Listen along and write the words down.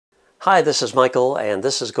Hi, this is Michael, and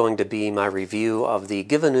this is going to be my review of the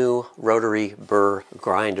GIVENEU rotary burr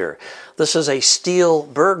grinder. This is a steel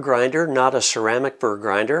burr grinder, not a ceramic burr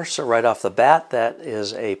grinder, so right off the bat that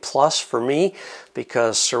is a plus for me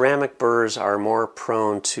because ceramic burrs are more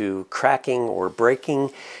prone to cracking or breaking,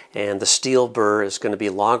 and the steel burr is going to be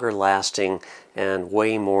longer lasting and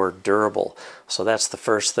way more durable. So that's the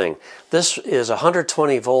first thing. This is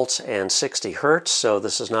 120 volts and 60 hertz, so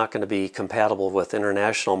this is not going to be compatible with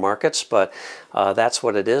international markets, but that's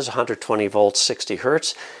what it is, 120 volts, 60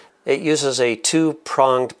 hertz. It uses a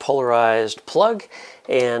two-pronged polarized plug,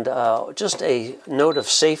 and just a note of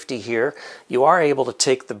safety here, you are able to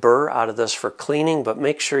take the burr out of this for cleaning, but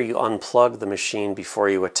make sure you unplug the machine before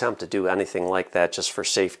you attempt to do anything like that, just for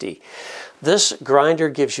safety. This grinder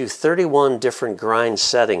gives you 31 different grind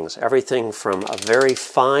settings, everything from a very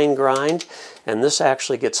fine grind, and this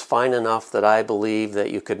actually gets fine enough that I believe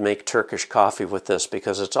that you could make Turkish coffee with this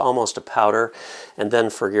because it's almost a powder. And then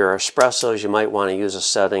for your espressos, you might want to use a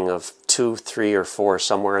setting of 2, 3, or 4,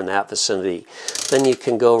 somewhere in that vicinity. Then you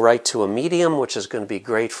can go right to a medium, which is going to be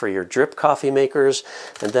great for your drip coffee makers.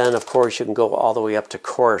 And then, of course, you can go all the way up to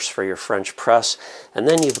coarse for your French press. And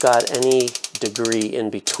then you've got any degree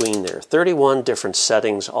in between there. 31 different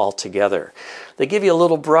settings altogether. They give you a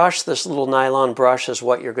little brush. This little nylon brush is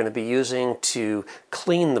what you're going to be using to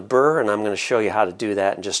clean the burr, and I'm going to show you how to do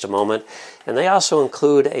that in just a moment. And they also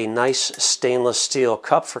include a nice stainless steel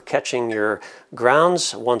cup for catching your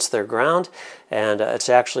grounds once they're ground, and it's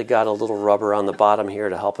actually got a little rubber on the bottom here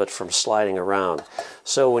to help it from sliding around.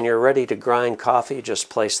 So when you're ready to grind coffee, just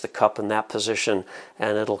place the cup in that position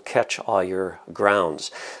and it'll catch all your grounds.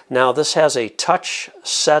 Now this has a touch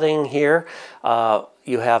setting here.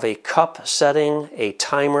 You have a cup setting, a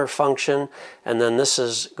timer function, and then this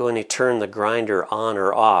is going to turn the grinder on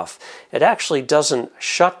or off. It actually doesn't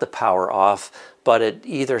shut the power off, but it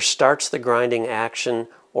either starts the grinding action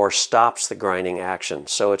or stops the grinding action.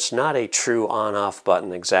 So it's not a true on-off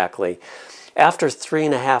button exactly. After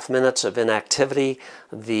 3.5 minutes of inactivity,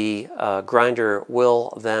 the grinder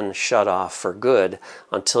will then shut off for good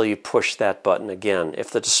until you push that button again. If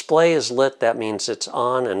the display is lit, that means it's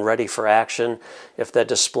on and ready for action. If the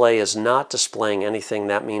display is not displaying anything,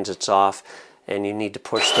 that means it's off, and you need to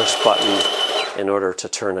push this button in order to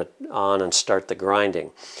turn it on and start the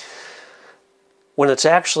grinding. When it's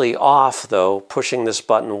actually off, though, pushing this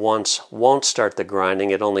button once won't start the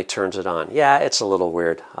grinding, it only turns it on. Yeah, it's a little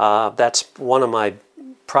weird. That's one of my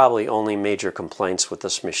probably only major complaints with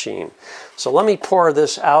this machine. So let me pour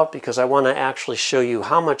this out because I want to actually show you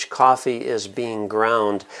how much coffee is being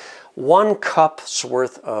ground. 1 cup's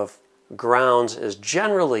worth of grounds is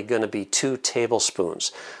generally going to be 2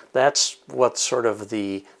 tablespoons. That's what sort of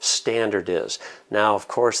the standard is. Now, of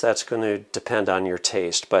course, that's going to depend on your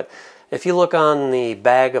taste, but if you look on the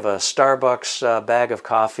bag of a Starbucks bag of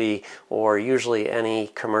coffee, or usually any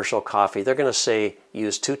commercial coffee, they're going to say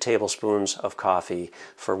use 2 tablespoons of coffee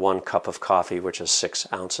for 1 cup of coffee, which is 6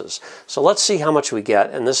 ounces. So let's see how much we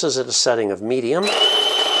get, and this is at a setting of medium.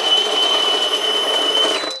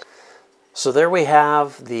 So there we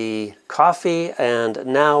have the coffee, and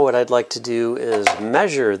now what I'd like to do is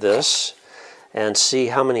measure this and see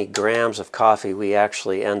how many grams of coffee we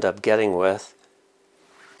actually end up getting with.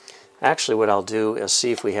 Actually, what I'll do is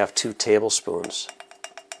see if we have 2 tablespoons.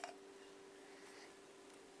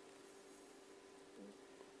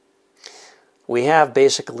 We have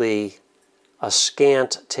basically a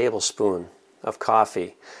scant tablespoon of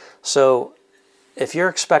coffee. So if you're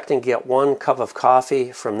expecting to get 1 cup of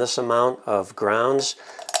coffee from this amount of grounds,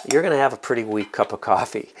 you're going to have a pretty weak cup of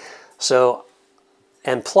coffee. So,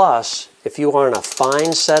 and plus, if you are in a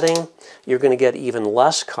fine setting, you're going to get even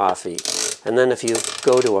less coffee. And then if you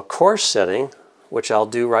go to a coarse setting, which I'll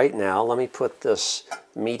do right now, let me put this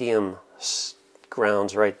medium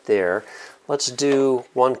grounds right there. Let's do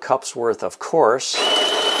 1 cup's worth of coarse.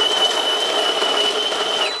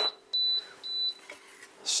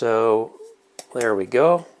 So there we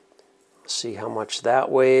go. See how much that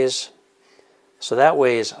weighs. So that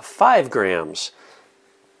weighs 5 grams.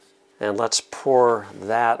 And let's pour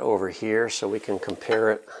that over here so we can compare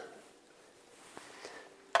it.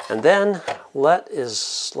 And then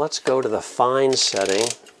let's go to the fine setting.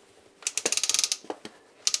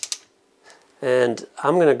 And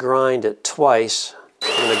I'm going to grind it twice.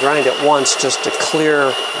 I'm going to grind it once just to clear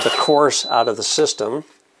the coarse out of the system.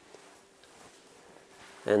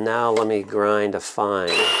 And now let me grind a fine.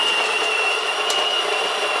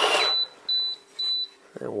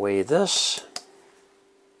 And weigh this.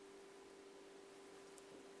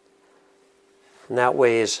 And that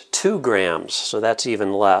weighs 2 grams, so that's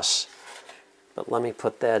even less. But let me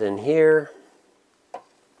put that in here.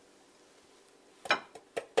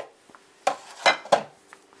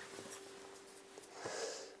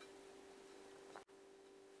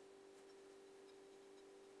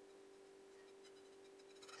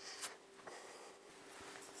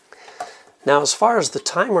 Now, as far as the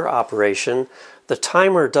timer operation, the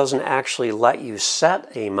timer doesn't actually let you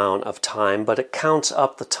set a amount of time, but it counts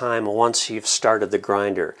up the time once you've started the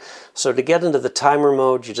grinder. So to get into the timer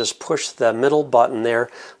mode, you just push the middle button there.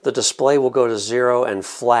 The display will go to 0 and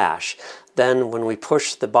flash. Then when we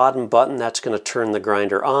push the bottom button, that's going to turn the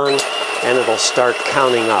grinder on and it'll start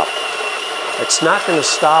counting up. It's not going to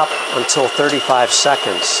stop until 35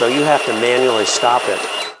 seconds, so you have to manually stop it.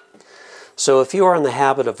 So if you are in the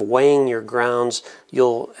habit of weighing your grounds,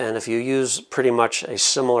 and if you use pretty much a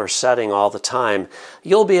similar setting all the time,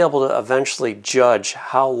 you'll be able to eventually judge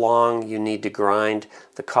how long you need to grind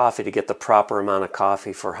the coffee to get the proper amount of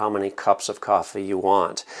coffee for how many cups of coffee you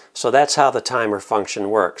want. So that's how the timer function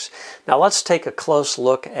works. Now let's take a close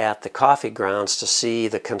look at the coffee grounds to see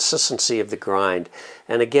the consistency of the grind.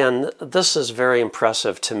 And again, this is very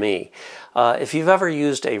impressive to me. If you've ever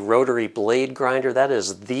used a rotary blade grinder, that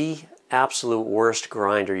is the absolute worst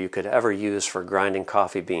grinder you could ever use for grinding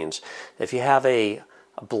coffee beans. If you have a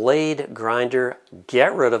blade grinder,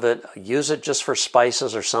 get rid of it. Use it just for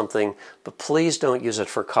spices or something, but please don't use it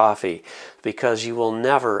for coffee because you will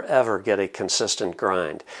never ever get a consistent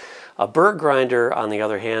grind. A Burr grinder, on the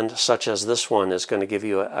other hand, such as this one, is going to give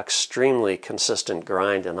you an extremely consistent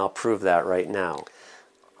grind, and I'll prove that right now.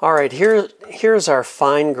 All right, here's our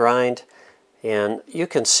fine grind. And you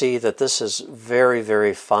can see that this is very,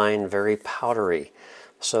 very fine, very powdery.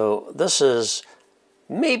 So this is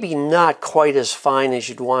maybe not quite as fine as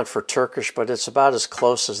you'd want for Turkish, but it's about as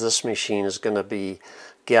close as this machine is going to be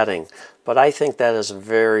getting. But I think that is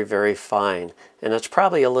very, very fine. And it's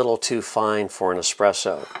probably a little too fine for an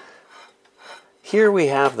espresso. Here we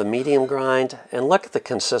have the medium grind, and look at the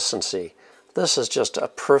consistency. This is just a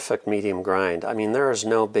perfect medium grind. I mean, there is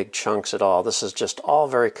no big chunks at all. This is just all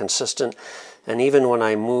very consistent. And even when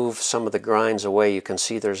I move some of the grinds away, you can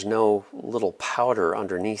see there's no little powder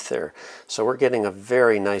underneath there. So we're getting a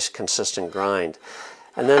very nice consistent grind.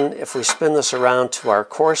 And then if we spin this around to our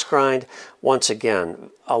coarse grind, once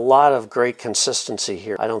again, a lot of great consistency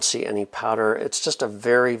here. I don't see any powder. It's just a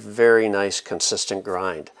very, very nice consistent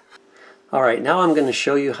grind. All right, now I'm going to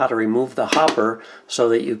show you how to remove the hopper so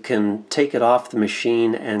that you can take it off the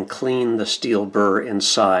machine and clean the steel burr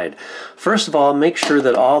inside. First of all, make sure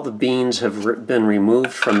that all the beans have been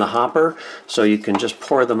removed from the hopper, so you can just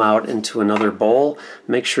pour them out into another bowl.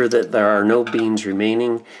 Make sure that there are no beans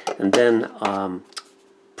remaining, and then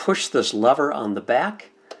push this lever on the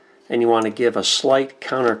back, and you want to give a slight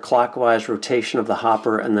counterclockwise rotation of the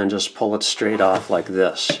hopper and then just pull it straight off like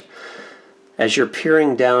this. As you're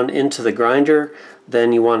peering down into the grinder,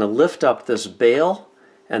 then you want to lift up this bail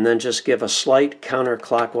and then just give a slight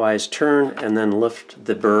counterclockwise turn and then lift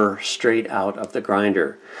the burr straight out of the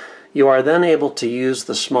grinder. You are then able to use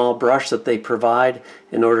the small brush that they provide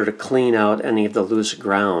in order to clean out any of the loose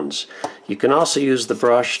grounds. You can also use the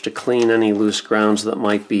brush to clean any loose grounds that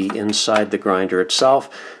might be inside the grinder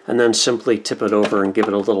itself, and then simply tip it over and give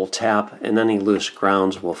it a little tap and any loose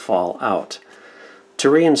grounds will fall out. To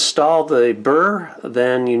reinstall the burr,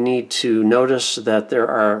 then you need to notice that there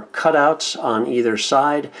are cutouts on either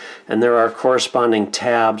side and there are corresponding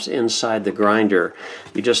tabs inside the grinder.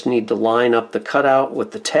 You just need to line up the cutout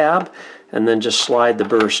with the tab and then just slide the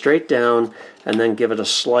burr straight down and then give it a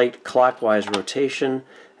slight clockwise rotation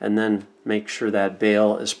and then make sure that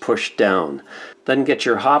bail is pushed down. Then get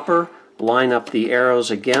your hopper, line up the arrows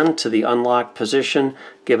again to the unlocked position,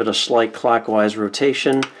 give it a slight clockwise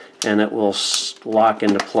rotation, and it will lock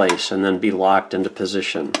into place and then be locked into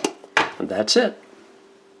position. And that's it.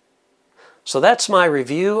 So that's my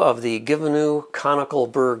review of the GIVENEU Conical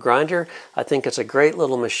Burr Grinder. I think it's a great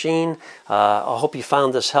little machine. I hope you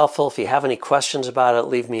found this helpful. If you have any questions about it,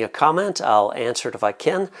 leave me a comment. I'll answer it if I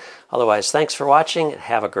can. Otherwise, thanks for watching and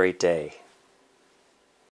have a great day.